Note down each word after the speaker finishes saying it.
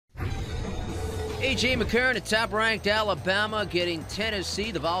A.J. McCarron at top-ranked Alabama getting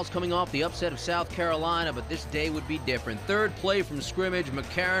Tennessee. The Vols coming off the upset of South Carolina, but this day would be different. Third play from scrimmage,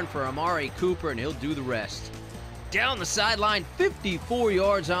 McCarron for Amari Cooper, and he'll do the rest. Down the sideline, 54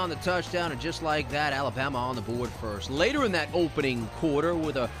 yards on the touchdown, and just like that, Alabama on the board first. Later in that opening quarter,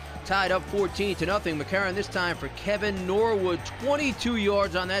 with a tied up 14-0, McCarron this time for Kevin Norwood, 22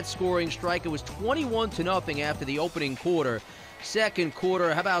 yards on that scoring strike. It was 21-0 after the opening quarter. Second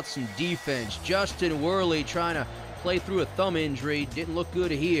quarter, how about some defense? Justin Worley trying to play through a thumb injury. Didn't look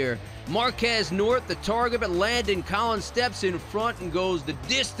good here. Marquez North, the target, but Landon Collins steps in front and goes the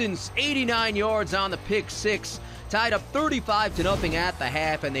distance, 89 yards on the pick six. Tied up 35-0 at the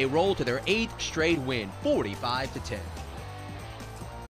half, and they roll to their 8th straight win, 45-10.